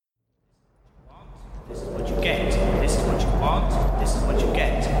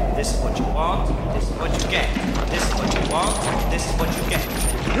This is what you want, this is what you get. This is what you want, this is what you get.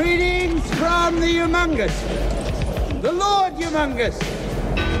 Greetings from the Humongous, the Lord Humongous,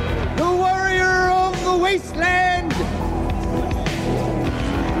 the warrior of the wasteland,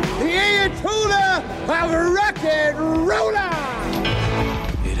 the Ayatollah of rock and roller.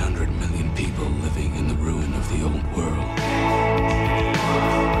 800 million people living in the ruin of the old world.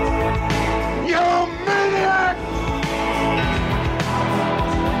 You maniac!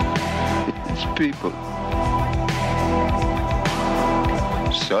 It's people.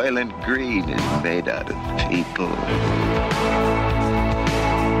 Soylent Green is made out of people.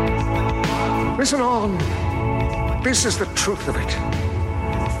 Listen on. This is the truth of it.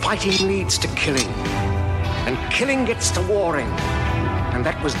 Fighting leads to killing, and killing gets to warring, and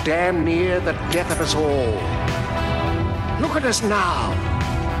that was damn near the death of us all. Look at us now,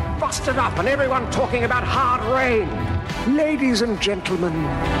 busted up and everyone talking about hard rain. Ladies and gentlemen,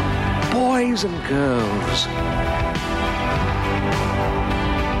 boys and girls,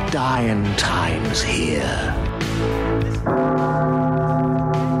 dying times here.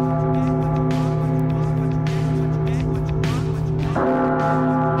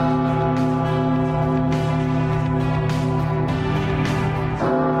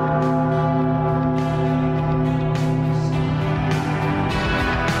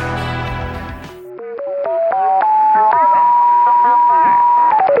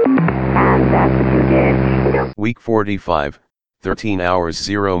 Week 45, 13 hours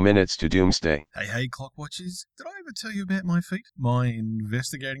 0 minutes to doomsday. Hey, Clock Watchers. Did I ever tell you about my feat? My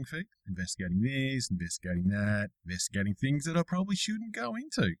investigating feat? Investigating this, investigating that, investigating things that I probably shouldn't go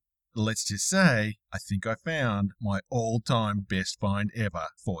into. Let's just say, I think I found my all-time best find ever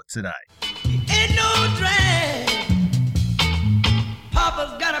for today. Ain't no drag.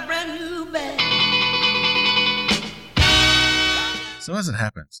 Papa's got a brand new bag. So as it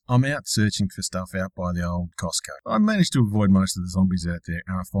happens, I'm out searching for stuff out by the old Costco. I managed to avoid most of the zombies out there,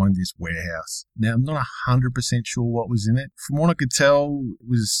 and I find this warehouse. Now, I'm not 100% sure what was in it. From what I could tell,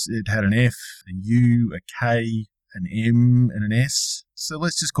 it had an F, a U, a K, an M, and an S. So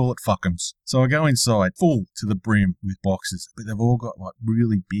let's just call it Fuck'ems. So I go inside, full to the brim with boxes, but they've all got like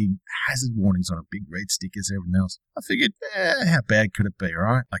really big hazard warnings on them, big red stickers, everything else. I figured, how bad could it be,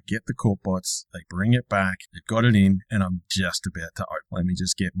 right? I get the court bots, they bring it back, they've got it in, and I'm just about to open. Let me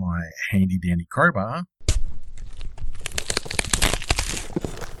just get my handy dandy crowbar.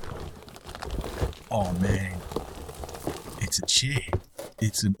 Oh man, it's a chair.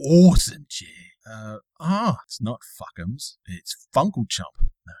 It's an awesome chair. It's not Fuck'ems. It's Funkle Chump.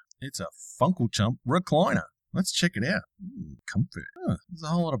 No, it's a Funkle Chump recliner. Let's check it out. Comfort. There's a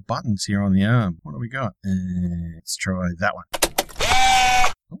whole lot of buttons here on the arm. What do we got? Let's try that one.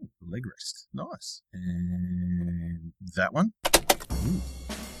 Oh, leg rest. Nice. And that one. Ooh.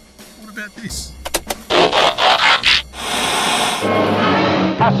 What about this?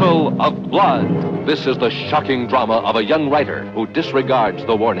 Castle of Blood. This is the shocking drama of a young writer who disregards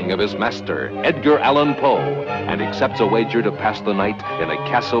the warning of his master, Edgar Allan Poe, and accepts a wager to pass the night in a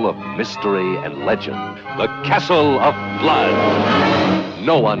castle of mystery and legend. The Castle of Blood.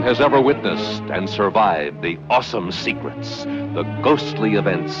 No one has ever witnessed and survived the awesome secrets, the ghostly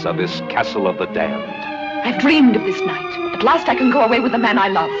events of this Castle of the Damned. I've dreamed of this night. At last I can go away with the man I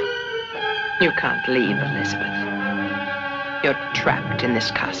love. You can't leave, Elizabeth. You're trapped in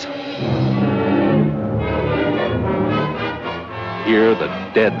this castle. Here the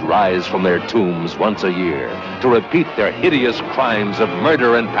dead rise from their tombs once a year to repeat their hideous crimes of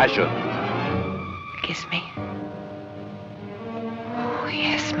murder and passion. Kiss me. Oh,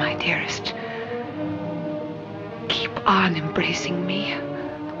 yes, my dearest. Keep on embracing me.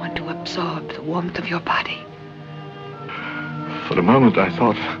 I want to absorb the warmth of your body. For a moment I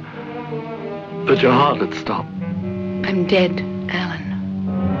thought that your heart had stopped. I'm dead, Alan.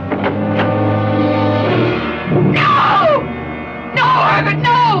 No! No, Herbert,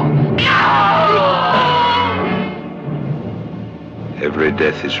 no! No! Every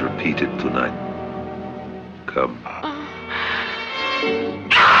death is repeated tonight. Come.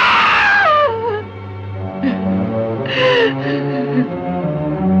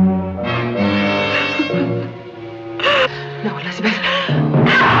 No, Elizabeth.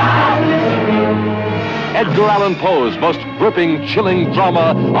 Edgar Allan Poe's most gripping, chilling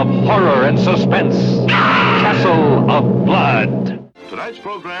drama of horror and suspense. Castle of Blood. Tonight's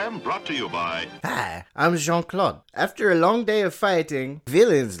program brought to you by... Hi, I'm Jean-Claude. After a long day of fighting,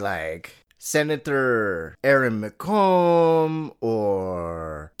 villains like Senator Aaron McComb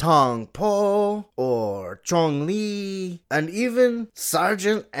or Tong Po or Chong Lee and even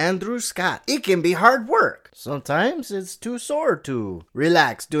Sergeant Andrew Scott. It can be hard work. Sometimes it's too sore to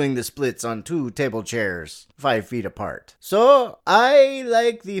relax doing the splits on 2 table chairs 5 feet apart. So I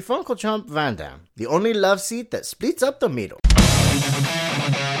like the Funko Chomp Van Damme, the only love seat that splits up the middle.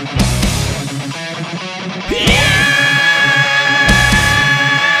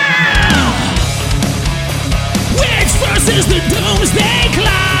 Which versus the Doomsday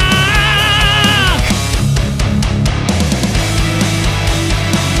Clock?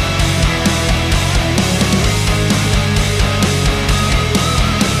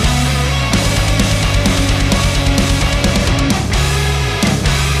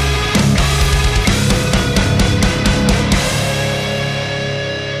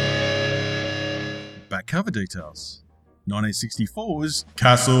 Back cover details. 1964's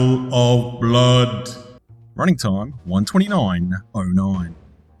Castle of Blood. Running time, 1:29:09.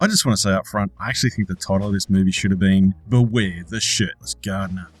 I just want to say up front, I actually think the title of this movie should have been Beware the Shirtless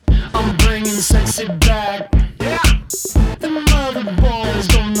Gardener. I'm bringing sexy back. Yeah. The mother boys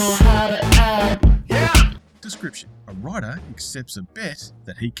don't know how to act. Yeah. Description. A writer accepts a bet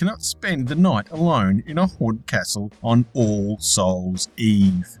that he cannot spend the night alone in a haunted castle on All Souls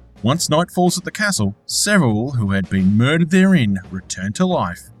Eve. Once night falls at the castle, several who had been murdered therein return to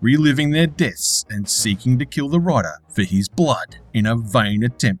life, reliving their deaths and seeking to kill the writer for his blood in a vain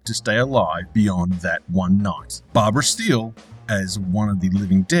attempt to stay alive beyond that one night. Barbara Steele, as one of the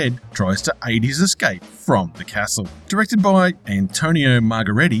living dead, tries to aid his escape from the castle. Directed by Antonio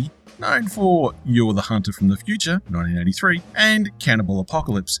Margheriti, known for You're the Hunter from the Future, 1983, and Cannibal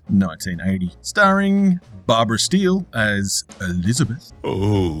Apocalypse, 1980. Starring Barbara Steele as Elizabeth.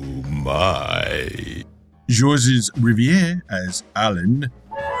 Oh my. Georges Riviere as Alan.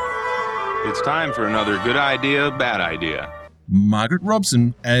 It's time for another good idea, bad idea. Margaret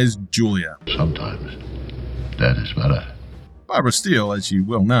Robson as Julia. Sometimes that is better. Barbara Steele, as you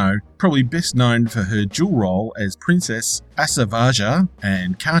well know, probably best known for her dual role as Princess Asavaja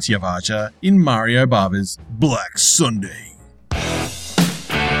and Katyavaja in Mario Bava's Black Sunday.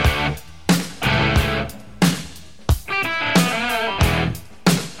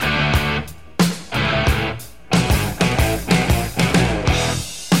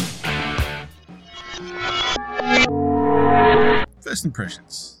 First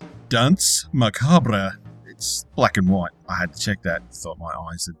impressions. Danse Macabre. It's black and white. I had to check that. Thought my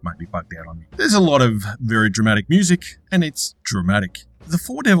eyes had maybe bugged out on me. There's a lot of very dramatic music, and it's dramatic. The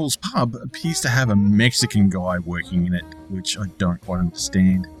Four Devils pub appears to have a Mexican guy working in it, which I don't quite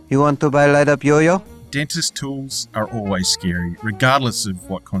understand. You want to buy light up yo-yo? Dentist tools are always scary, regardless of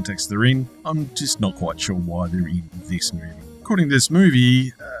what context they're in. I'm just not quite sure why they're in this movie. According to this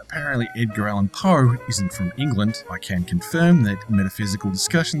movie, apparently Edgar Allan Poe isn't from England. I can confirm that metaphysical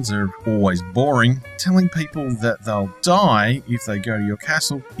discussions are always boring. Telling people that they'll die if they go to your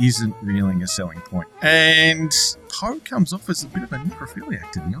castle isn't really a selling point. And Poe comes off as a bit of a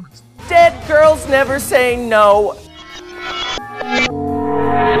necrophiliac, to be honest. Dead girls never say no.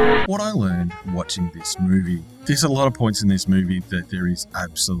 What I learned watching this movie, there's a lot of points in this movie that there is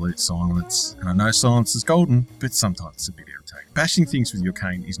absolute silence. And I know silence is golden, but sometimes it's a bit irritating. Bashing things with your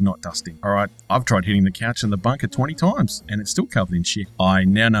cane is not dusting. Alright, I've tried hitting the couch in the bunker 20 times, and it's still covered in shit. I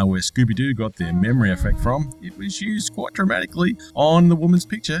now know where Scooby-Doo got their memory effect from. It was used quite dramatically on the woman's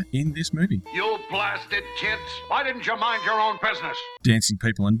picture in this movie. You blasted kids! Why didn't you mind your own business? Dancing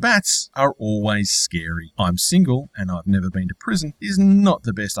people and bats are always scary. I'm single and I've never been to prison is not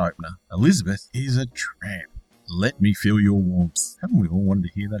the best opener. Elizabeth is a tramp. Let me feel your warmth. Haven't we all wanted to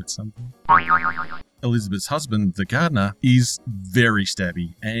hear that at some point? Elizabeth's husband, the gardener, is very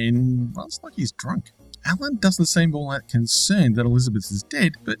stabby and looks like he's drunk. Alan doesn't seem all that concerned that Elizabeth is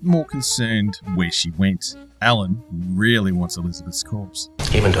dead, but more concerned where she went. Alan really wants Elizabeth's corpse.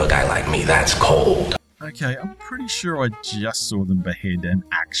 Even to a guy like me, that's cold. Okay, I'm pretty sure I just saw them behead an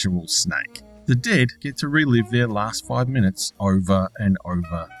actual snake. The dead get to relive their last 5 minutes over and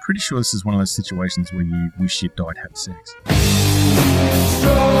over. Pretty sure this is one of those situations where you wish you died having sex.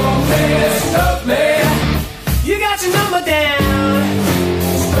 Stop me. You got your number down.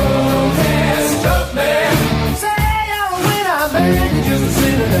 Stop me. Say you're a winner, baby, just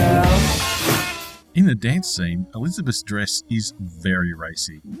sit it down. In the dance scene, Elizabeth's dress is very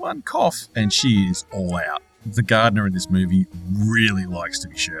racy. One cough and she is all out. The gardener in this movie really likes to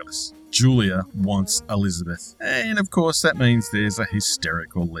be shirtless. Julia wants Elizabeth. And of course that means there's a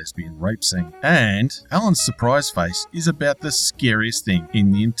hysterical lesbian rape scene. And Alan's surprise face is about the scariest thing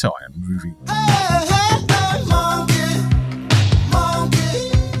in the entire movie.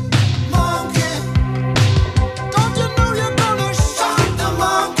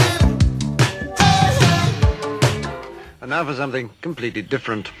 Now for something completely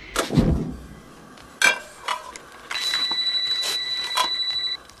different.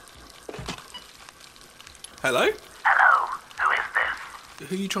 Hello? Hello, who is this?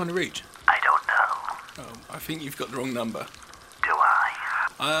 Who are you trying to reach? I don't know. Oh, I think you've got the wrong number. Do I?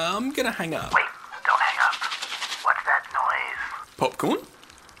 I'm gonna hang up. Wait, don't hang up. What's that noise? Popcorn?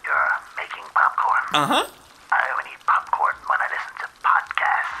 You're making popcorn? Uh-huh. I only eat popcorn when I listen to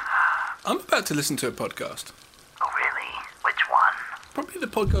podcasts. I'm about to listen to a podcast. Oh, really? Which one? Probably the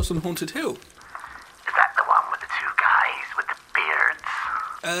podcast on Haunted Hill. Is that the one with the two guys with the beards?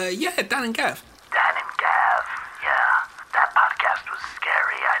 Yeah, Dan and Gav. Dan and Gav, yeah. That podcast was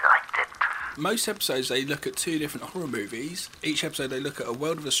scary. I liked it. Most episodes, they look at 2 different horror movies. Each episode, they look at A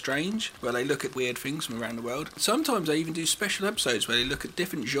World of the Strange, where they look at weird things from around the world. Sometimes they even do special episodes where they look at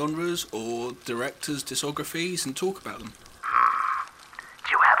different genres or directors' discographies and talk about them.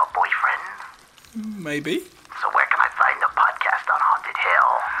 Do you have a boyfriend? Maybe. So where can I find the podcast on Haunted Hill?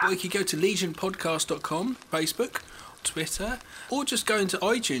 Well, you could go to legionpodcast.com, Facebook, Twitter, or just go into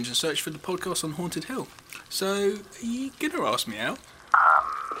iTunes and search for the podcast on Haunted Hill. So, are you gonna ask me out?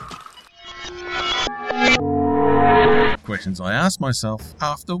 Questions I asked myself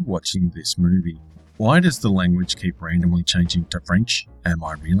after watching this movie. Why does the language keep randomly changing to French? Am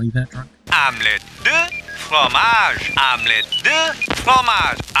I really that drunk? Omelette de fromage. Omelette de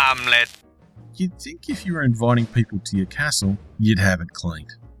fromage. Omelette. You'd think if you were inviting people to your castle, you'd have it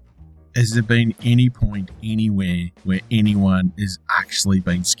cleaned. Has there been any point anywhere where anyone is actually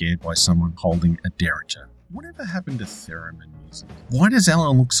being scared by someone holding a derringer? Whatever happened to theremin music? Why does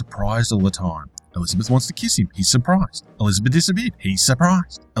Alan look surprised all the time? Elizabeth wants to kiss him. He's surprised. Elizabeth disappeared. He's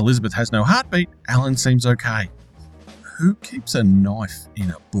surprised. Elizabeth has no heartbeat. Alan seems okay. Who keeps a knife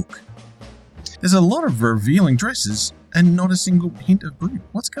in a book? There's a lot of revealing dresses and not a single hint of boob.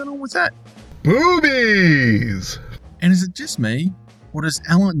 What's going on with that? Boobies! And is it just me? Or does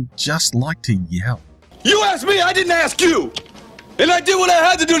Alan just like to yell? You asked me, I didn't ask you! And I did what I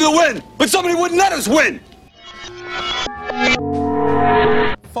had to do to win, but somebody wouldn't let us win!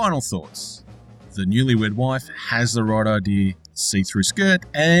 Final thoughts. The newlywed wife has the right idea, see-through skirt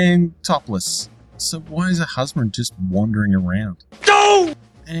and topless. So why is her husband just wandering around? Go!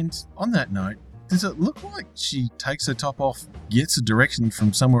 And on that note, does it look like she takes her top off, gets a direction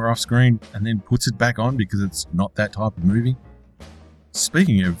from somewhere off screen, and then puts it back on because it's not that type of movie?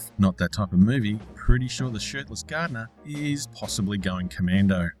 Speaking of not that type of movie, pretty sure the shirtless gardener is possibly going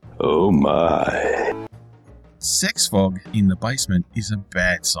commando. Oh my. Sex fog in the basement is a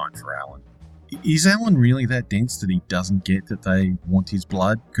bad sign for Alan. Is Alan really that dense that he doesn't get that they want his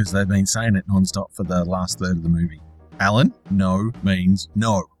blood? Because they've been saying it non-stop for the last third of the movie. Alan, no means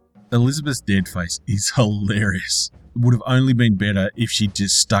no. Elizabeth's dead face is hilarious. It would have only been better if she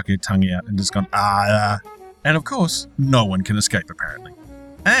just stuck her tongue out and just gone, ah. And of course, no one can escape apparently.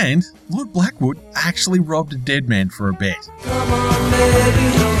 And Lord Blackwood actually robbed a dead man for a bet. Come on,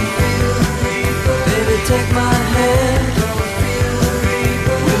 baby, baby, take my hand.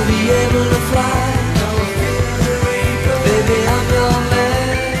 We'll be able to fly. Baby, I'm your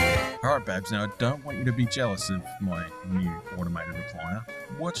man. Alright, Babs, now I don't want you to be jealous of my new automated recliner.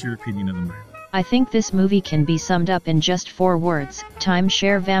 What's your opinion of the movie? I think this movie can be summed up in just 4 words: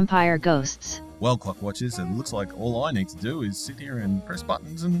 timeshare vampire ghosts. Well, Clock Watchers, it looks like all I need to do is sit here and press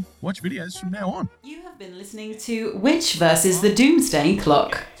buttons and watch videos from now on. You have been listening to Witch vs. the Doomsday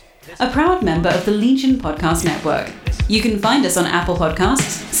Clock, a proud member of the Legion Podcast Network. You can find us on Apple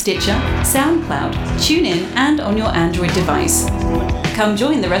Podcasts, Stitcher, SoundCloud, TuneIn, and on your Android device. Come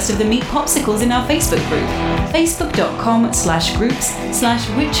join the rest of the Meat Popsicles in our Facebook group,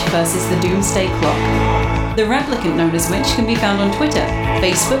 facebook.com/groups/Witch vs. the Doomsday Clock. The replicant known as Witch can be found on Twitter,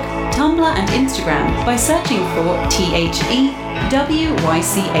 Facebook, Tumblr, and Instagram by searching for THEWYCH.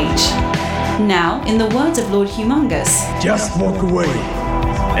 Now, in the words of Lord Humongous, just walk away,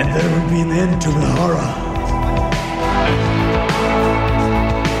 and there will be an end to the horror.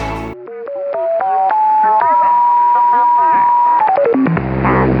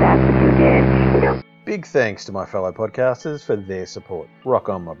 Big thanks to my fellow podcasters for their support. Rock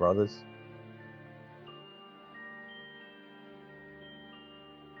on, my brothers.